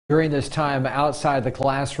During this time outside the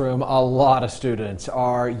classroom, a lot of students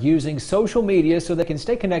are using social media so they can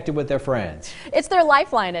stay connected with their friends. It's their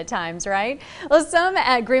lifeline at times, right? Well, some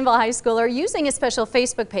at Greeneville High School are using a special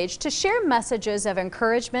Facebook page to share messages of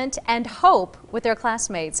encouragement and hope with their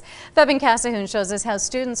classmates. Febin Cassahoon shows us how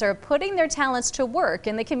students are putting their talents to work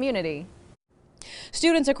in the community.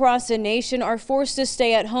 Students across the nation are forced to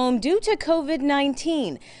stay at home due to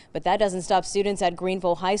COVID-19. But that doesn't stop students at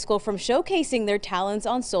Greeneville High School from showcasing their talents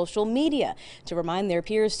on social media to remind their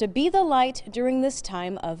peers to be the light during this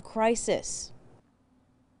time of crisis.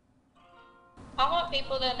 I want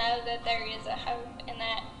people to know that there is a hope and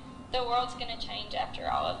that the world's going to change after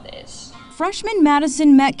all of this. Freshman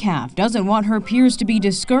Madison Metcalf doesn't want her peers to be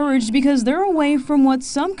discouraged because they're away from what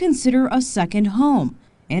some consider a second home,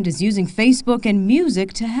 and is using Facebook and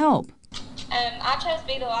music to help. I chose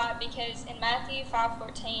Be the Light because in Matthew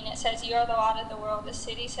 5:14 it says, "You are the light of the world. A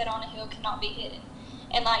city set on a hill cannot be hidden."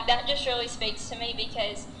 And that just really speaks to me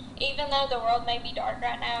because even though the world may be dark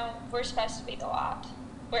right now, we're supposed to be the light.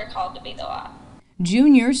 We're called to be the light.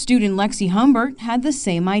 Junior student Lexi Humbert had the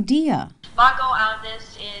same idea. My goal out of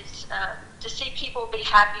this is to see people be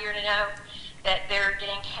happier, to know that they're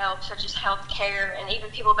getting help, such as health care, and even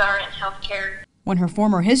people that are in health care. When her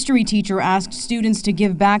former history teacher asked students to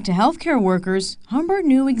give back to healthcare workers, Humbert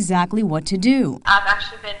knew exactly what to do. I've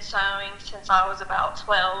actually been sewing since I was about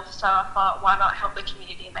 12, so I thought, why not help the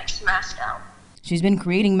community and make some masks out? She's been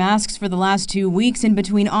creating masks for the last 2 weeks in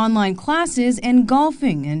between online classes and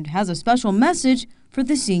golfing, and has a special message for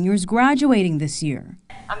the seniors graduating this year.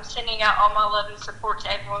 I'm sending out all my love and support to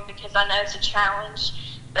everyone because I know it's a challenge,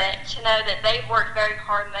 but to know that they've worked very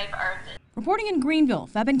hard and they've earned it. Reporting in Greeneville,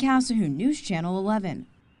 Febin Cassahoon, News Channel 11.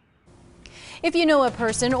 If you know a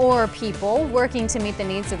person or people working to meet the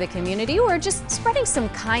needs of the community or just spreading some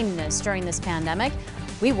kindness during this pandemic,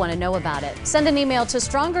 we want to know about it. Send an email to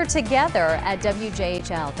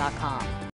strongertogether@wjhl.com.